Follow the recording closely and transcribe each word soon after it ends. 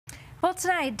Well,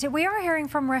 tonight we are hearing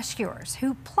from rescuers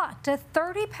who plucked a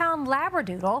 30-pound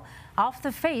Labradoodle off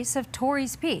the face of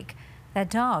Torreys Peak. That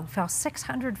dog fell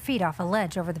 600 feet off a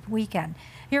ledge over the weekend.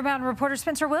 Your mountain reporter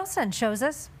Spencer Wilson shows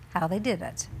us how they did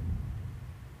it.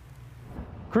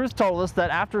 Crews told us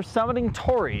that after summiting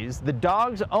Torreys, the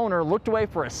dog's owner looked away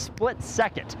for a split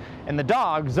second, and the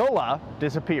dog, Zola,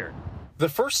 disappeared. The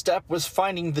first step was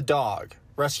finding the dog.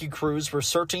 Rescue crews were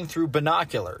searching through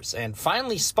binoculars and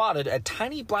finally spotted a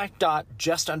tiny black dot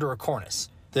just under a cornice.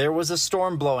 There was a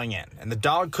storm blowing in, and the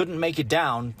dog couldn't make it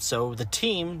down, so the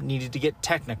team needed to get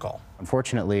technical.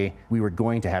 Unfortunately, we were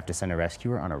going to have to send a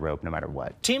rescuer on a rope no matter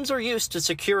what. Teams are used to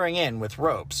securing in with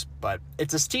ropes, but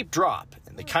it's a steep drop,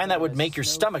 and the kind that would make your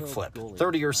stomach flip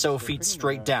 30 or so feet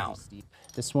straight down.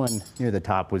 This one near the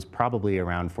top was probably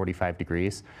around 45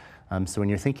 degrees. So when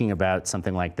you're thinking about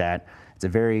something like that, it's a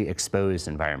very exposed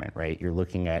environment, right? You're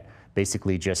looking at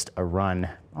basically just a run,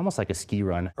 almost like a ski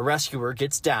run. A rescuer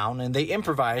gets down and they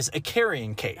improvise a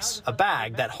carrying case, a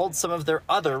bag that holds some of their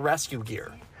other rescue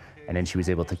gear. And then she was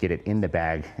able to get it in the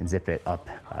bag and zip it up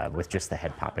with just the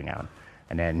head popping out.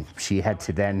 And then she had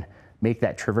to then make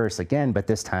that traverse again, but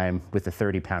this time with the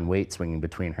 30-pound weight swinging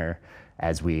between her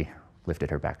as we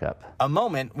lifted her back up. A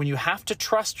moment when you have to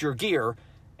trust your gear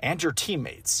and your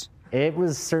teammates. It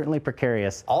was certainly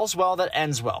precarious. All's well that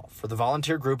ends well for the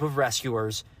volunteer group of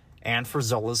rescuers and for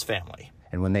Zola's family.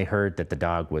 And when they heard that the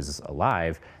dog was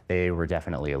alive, they were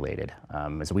definitely elated.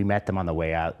 As we met them on the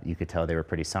way out, you could tell they were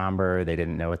pretty somber. They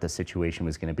didn't know what the situation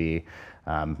was going to be.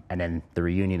 And then the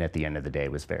reunion at the end of the day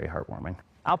was very heartwarming.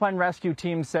 Alpine Rescue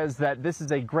Team says that this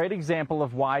is a great example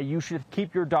of why you should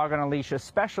keep your dog on a leash,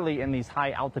 especially in these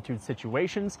high altitude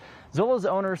situations. Zola's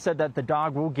owner said that the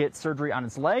dog will get surgery on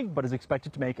its leg, but is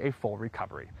expected to make a full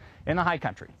recovery. In the high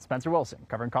country, Spencer Wilson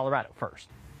covering Colorado First.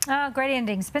 Great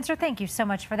ending. Spencer, thank you so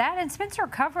much for that. And Spencer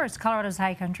covers Colorado's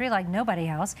high country like nobody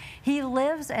else. He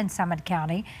lives in Summit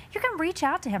County. You can reach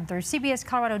out to him through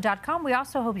cbscolorado.com. We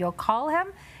also hope you'll call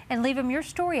him and leave him your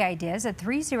story ideas at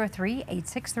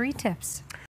 303-863-TIPS.